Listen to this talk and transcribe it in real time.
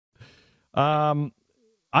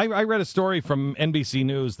I read a story from NBC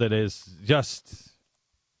News that is just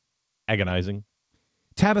agonizing.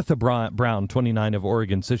 Tabitha Brown, 29 of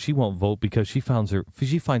Oregon, says she won't vote because she finds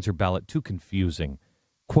her ballot too confusing.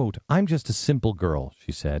 Quote, "I'm just a simple girl,"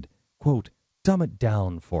 she said. Quote, "Dumb it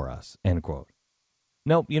down for us," end quote.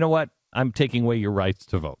 Nope, you know what? I'm taking away your rights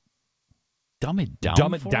to vote. Dumb it down.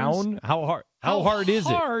 Dumb it down? How hard? How hard is it?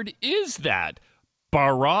 How hard is that?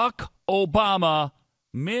 Barack Obama,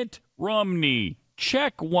 Mitt Romney.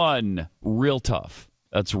 Check one. Real tough.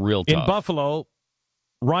 That's real tough. In Buffalo,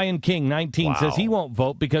 Ryan King, 19, says he won't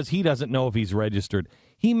vote because he doesn't know if he's registered.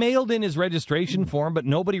 He mailed in his registration form, but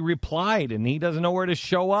nobody replied, and he doesn't know where to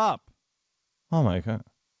show up. Oh, my God.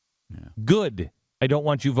 Yeah. Good. I don't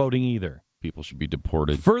want you voting either. People should be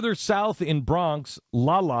deported. Further south in Bronx,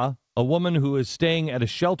 Lala, a woman who is staying at a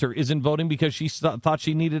shelter, isn't voting because she thought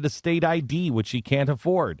she needed a state ID, which she can't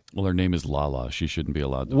afford. Well, her name is Lala. She shouldn't be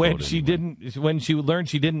allowed to vote anyway. When she learned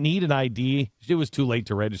she didn't need an ID, it was too late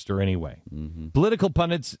to register anyway. Mm-hmm. Political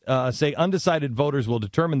pundits say undecided voters will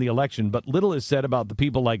determine the election, but little is said about the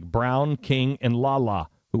people like Brown, King, and Lala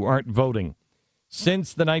who aren't voting.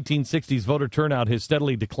 Since the 1960s, voter turnout has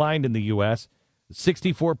steadily declined in the U.S.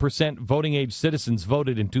 64% voting-age citizens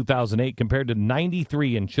voted in 2008 compared to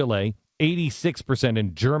 93% in Chile, 86%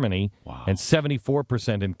 in Germany, and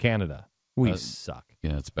 74% in Canada. We suck.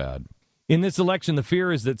 Yeah, it's bad. In this election, the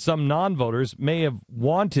fear is that some non-voters may have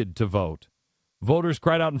wanted to vote. Voters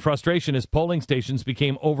cried out in frustration as polling stations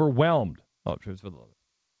became overwhelmed. Oh, truth for the Lord.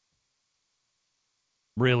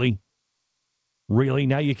 Really? Really?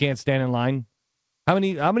 Now you can't stand in line? How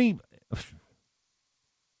many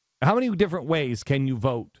different ways can you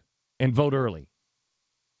vote and vote early?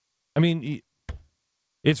 I mean,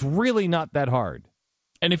 it's really not that hard.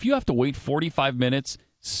 And if you have to wait 45 minutes,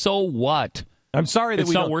 so what? I'm sorry that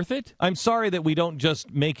it's not worth it. I'm sorry that we don't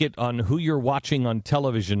just make it on who you're watching on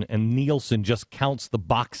television and Nielsen just counts the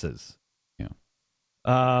boxes. Yeah.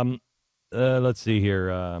 Let's see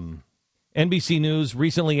here. NBC News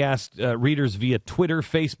recently asked readers via Twitter,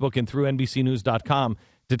 Facebook, and through NBCnews.com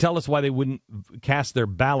to tell us why they wouldn't cast their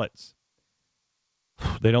ballots.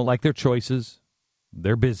 They don't like their choices.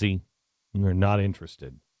 They're busy. And they're not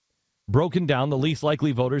interested. Broken down, the least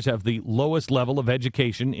likely voters have the lowest level of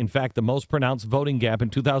education. In fact, the most pronounced voting gap in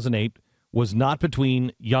 2008 was not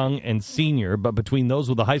between young and senior, but between those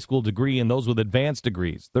with a high school degree and those with advanced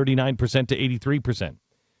degrees, 39% to 83%.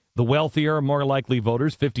 The wealthier, more likely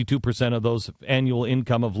voters, 52% of those annual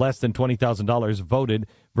income of less than $20,000 voted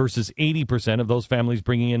versus 80% of those families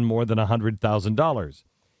bringing in more than $100,000.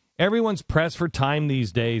 Everyone's pressed for time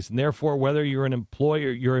these days, and therefore, whether you're an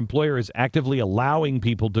employer, your employer is actively allowing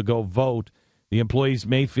people to go vote, the employees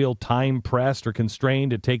may feel time pressed or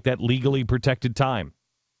constrained to take that legally protected time.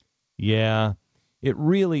 Yeah, it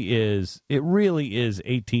really is. It really is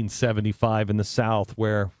 1875 in the South,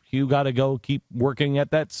 where you got to go keep working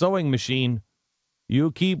at that sewing machine.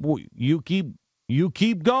 You keep going.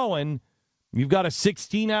 You've got a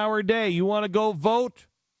 16-hour day. You want to go vote?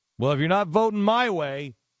 Well, if you're not voting my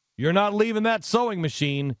way, you're not leaving that sewing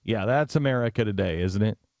machine. Yeah, that's America today, isn't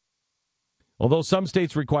it? Although some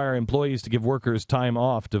states require employees to give workers time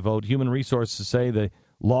off to vote, Human Resources say the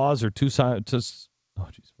laws are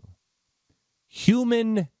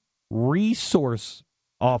Human Resource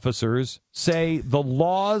officers say the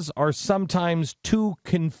laws are sometimes too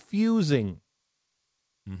confusing.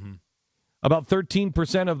 Mm-hmm. About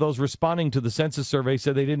 13% of those responding to the census survey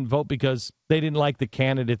said they didn't vote because they didn't like the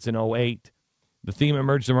candidates in 2008. The theme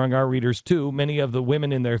emerged among our readers, too. Many of the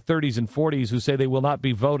women in their 30s and 40s who say they will not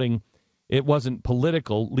be voting, it wasn't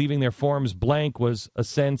political. Leaving their forms blank was,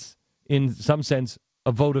 in some sense,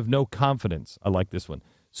 a vote of no confidence. I like this one.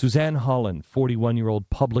 Suzanne Holland, 41-year-old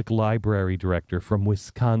public library director from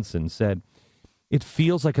Wisconsin, said, "It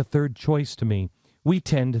feels like a third choice to me. We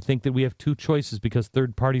tend to think that we have two choices because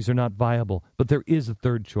third parties are not viable, but there is a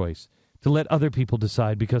third choice, to let other people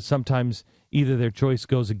decide because sometimes either their choice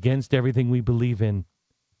goes against everything we believe in.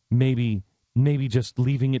 Maybe just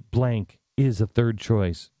leaving it blank is a third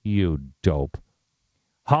choice. You dope."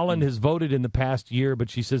 Holland has voted in the past year, but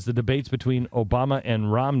she says the debates between Obama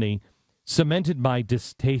and Romney cemented my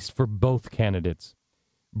distaste for both candidates.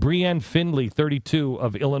 Breanne Findley, 32,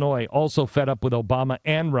 of Illinois, also fed up with Obama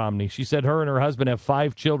and Romney. She said her and her husband have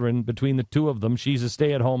 5 children between the two of them. She's a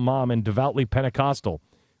stay-at-home mom and devoutly Pentecostal.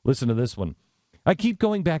 Listen to this one. "I keep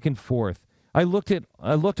going back and forth. I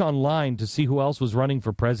looked online to see who else was running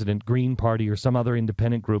for president, Green Party or some other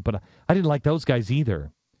independent group, but I didn't like those guys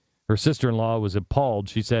either." Her sister-in-law was appalled.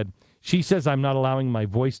 She says I'm not allowing my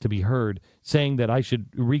voice to be heard, saying that I should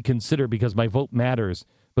reconsider because my vote matters.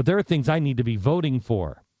 But there are things I need to be voting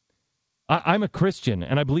for. I'm a Christian,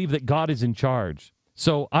 and I believe that God is in charge.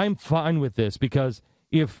 So I'm fine with this, because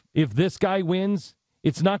if this guy wins,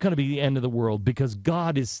 it's not going to be the end of the world, because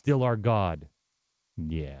God is still our God.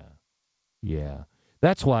 Yeah.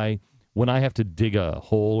 That's why when I have to dig a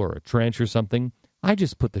hole or a trench or something, I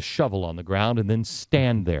just put the shovel on the ground and then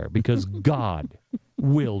stand there, because God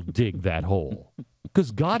will dig that hole.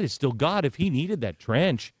 Because God is still God. If he needed that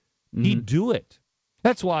trench, he'd do it.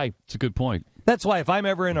 That's why. It's a good point. That's why if I'm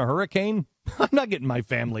ever in a hurricane, I'm not getting my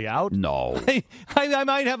family out. No. I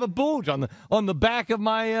might have a boat on the back of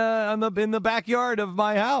my in the backyard of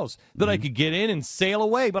my house that I could get in and sail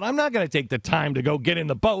away. But I'm not going to take the time to go get in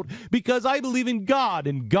the boat, because I believe in God,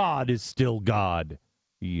 and God is still God.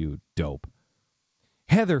 You dope.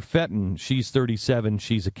 Heather Fenton, she's 37.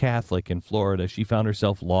 She's a Catholic in Florida. She found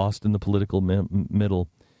herself lost in the political middle.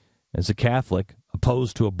 As a Catholic,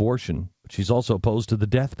 opposed to abortion, but she's also opposed to the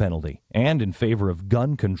death penalty and in favor of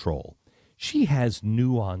gun control. She has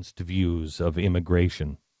nuanced views of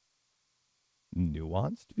immigration.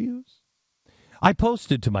 Nuanced views? I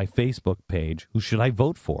posted to my Facebook page, who should I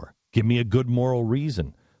vote for? Give me a good moral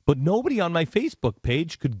reason. But nobody on my Facebook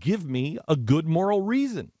page could give me a good moral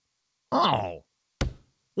reason. Oh.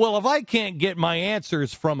 Well, if I can't get my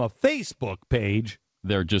answers from a Facebook page...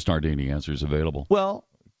 There just aren't any answers available. Well,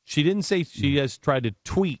 she didn't say she has tried to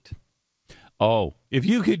tweet. Oh. If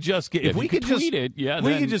you could just get... If we could tweet just, it, yeah.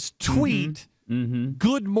 we could just tweet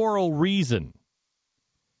good moral reason.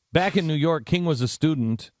 Back in New York, King was a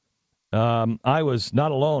student. I was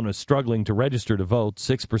not alone as struggling to register to vote.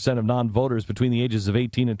 6% of non-voters between the ages of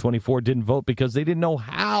 18 and 24 didn't vote because they didn't know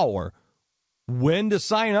how or when to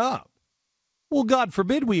sign up. Well, God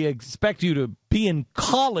forbid we expect you to be in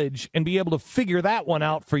college and be able to figure that one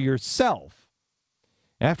out for yourself.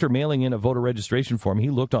 After mailing in a voter registration form, he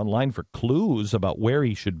looked online for clues about where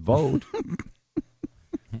he should vote.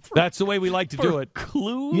 That's the way we like to do it.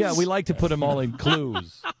 Clues? Yeah, we like to put them all in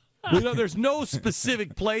clues. There's no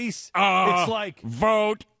specific place. It's like...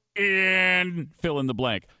 Vote in... Fill in the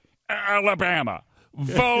blank. Alabama.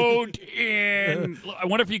 Vote in... I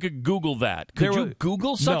wonder if you could Google that. Could you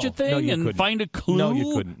Google such a thing and find a clue? No,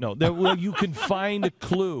 you couldn't. No, well, you can find a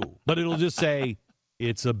clue, but it'll just say,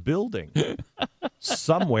 it's a building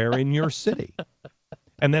somewhere in your city.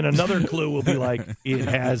 And then another clue will be like, it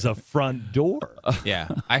has a front door. Yeah.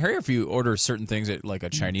 I heard if you order certain things at like a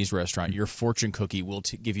Chinese restaurant, your fortune cookie will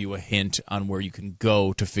give you a hint on where you can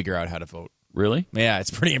go to figure out how to vote. Really? Yeah,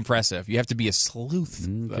 it's pretty impressive. You have to be a sleuth,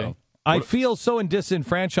 though. I feel so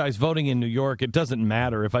disenfranchised voting in New York, it doesn't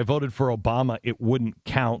matter. If I voted for Obama, it wouldn't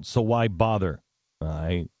count, so why bother?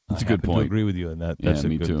 That's a good point. I agree with you on that. Yeah, That's a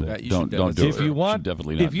me good too. thing. Don't do it. If you want,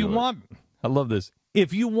 definitely not if you do want, I love this.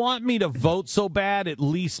 If you want me to vote so bad, at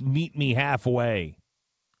least meet me halfway.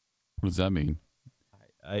 What does that mean?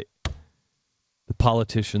 The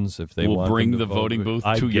politicians, if they will want bring them to the vote, voting booth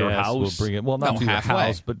to your house. We'll bring it. Well, not to your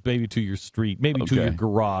house, but maybe to your street, maybe to your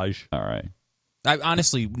garage. All right.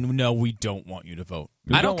 Honestly, no, we don't want you to vote.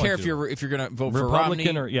 I don't care if you're going to vote for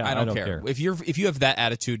Republican Romney. I don't care. If you have that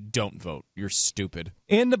attitude, don't vote. You're stupid.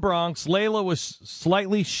 In the Bronx, Layla was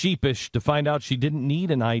slightly sheepish to find out she didn't need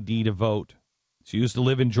an ID to vote. She used to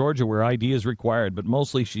live in Georgia where ID is required, but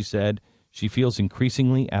mostly, she said, she feels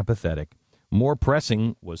increasingly apathetic. More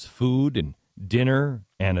pressing was food and dinner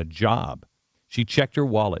and a job. She checked her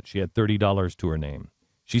wallet. She had $30 to her name.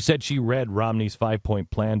 She said she read Romney's 5-point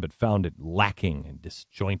plan but found it lacking and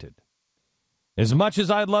disjointed. As much as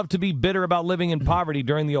I'd love to be bitter about living in poverty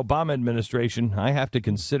during the Obama administration, I have to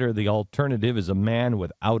consider the alternative is a man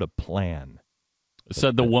without a plan.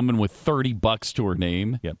 Said the woman with $30 to her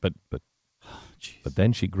name. Yeah, but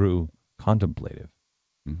then she grew contemplative.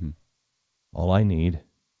 Mm-hmm. All I need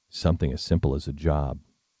is something as simple as a job.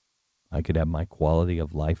 I could have my quality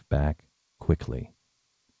of life back quickly.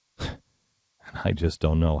 And I just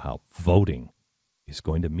don't know how voting is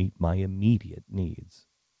going to meet my immediate needs.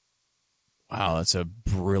 Wow, that's a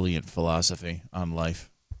brilliant philosophy on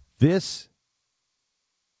life.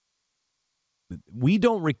 We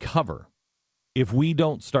don't recover if we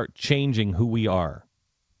don't start changing who we are.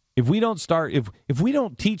 If we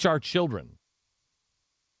don't teach our children,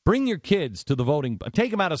 bring your kids to the voting,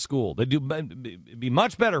 take them out of school. It'd be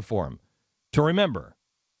much better for them to remember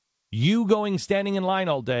you standing in line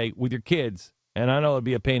all day with your kids, and I know it'd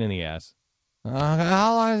be a pain in the ass.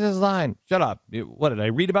 How long is this line? Shut up. What, did I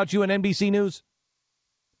read about you on NBC News?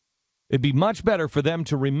 It'd be much better for them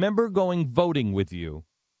to remember going voting with you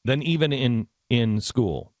than even in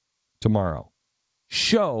school tomorrow.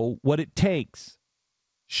 Show what it takes.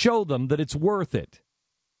 Show them that it's worth it.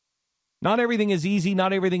 Not everything is easy.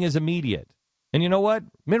 Not everything is immediate. And you know what?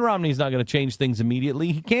 Mitt Romney's not going to change things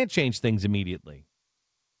immediately. He can't change things immediately.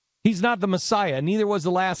 He's not the Messiah. Neither was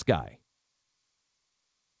the last guy.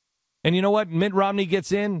 And you know what? Mitt Romney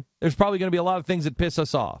gets in, there's probably going to be a lot of things that piss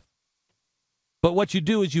us off. But what you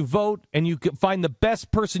do is you vote and you find the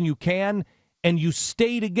best person you can and you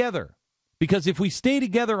stay together. Because if we stay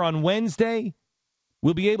together on Wednesday,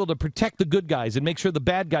 we'll be able to protect the good guys and make sure the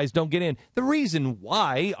bad guys don't get in. The reason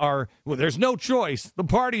why there's no choice. The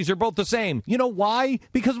parties are both the same. You know why?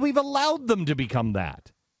 Because we've allowed them to become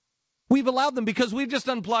that. We've allowed them because we've just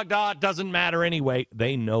unplugged. It doesn't matter anyway.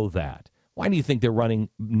 They know that. Why do you think they're running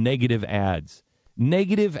negative ads?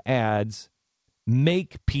 Negative ads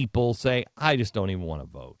make people say, I just don't even want to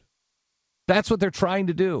vote. That's what they're trying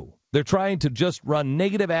to do. They're trying to just run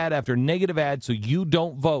negative ad after negative ad so you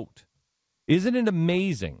don't vote. Isn't it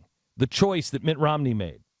amazing, the choice that Mitt Romney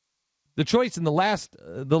made? The choice in the last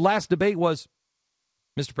debate was,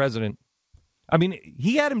 Mr. President, I mean,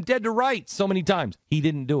 he had him dead to rights so many times. He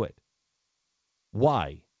didn't do it.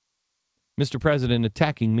 Why? Mr. President,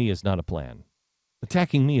 attacking me is not a plan.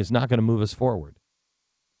 Attacking me is not going to move us forward.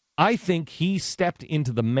 I think he stepped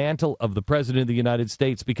into the mantle of the President of the United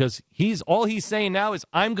States because all he's saying now is,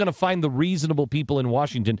 I'm going to find the reasonable people in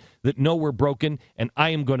Washington that know we're broken, and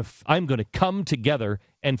I'm going to come together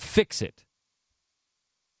and fix it.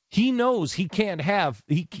 He knows he can't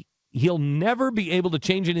he'll never be able to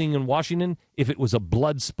change anything in Washington if it was a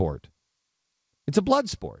blood sport. It's a blood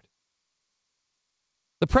sport.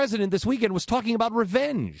 The president this weekend was talking about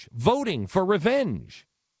revenge, voting for revenge.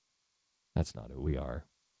 That's not who we are.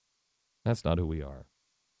 That's not who we are.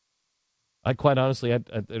 I quite honestly,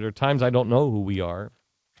 there are times I don't know who we are.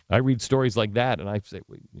 I read stories like that, and I say,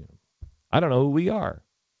 I don't know who we are.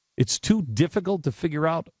 It's too difficult to figure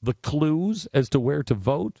out the clues as to where to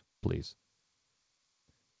vote. Please.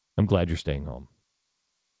 I'm glad you're staying home.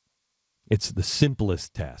 It's the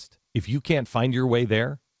simplest test. If you can't find your way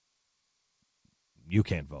there, you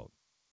can't vote.